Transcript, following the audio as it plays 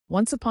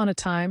Once upon a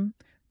time,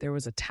 there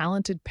was a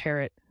talented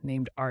parrot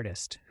named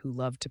Artist who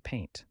loved to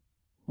paint.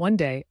 One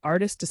day,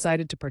 Artist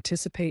decided to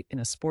participate in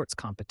a sports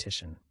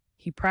competition.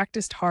 He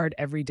practiced hard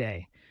every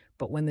day,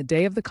 but when the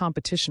day of the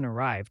competition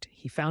arrived,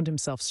 he found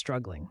himself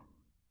struggling.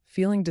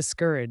 Feeling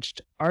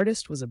discouraged,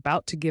 Artist was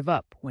about to give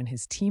up when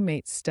his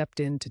teammates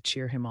stepped in to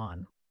cheer him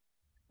on.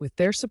 With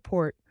their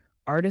support,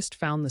 Artist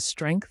found the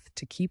strength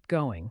to keep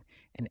going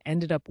and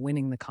ended up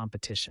winning the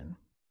competition.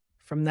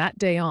 From that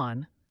day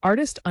on,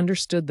 Artist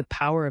understood the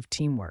power of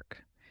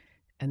teamwork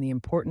and the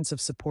importance of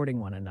supporting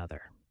one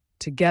another.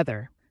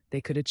 Together, they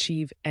could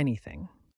achieve anything.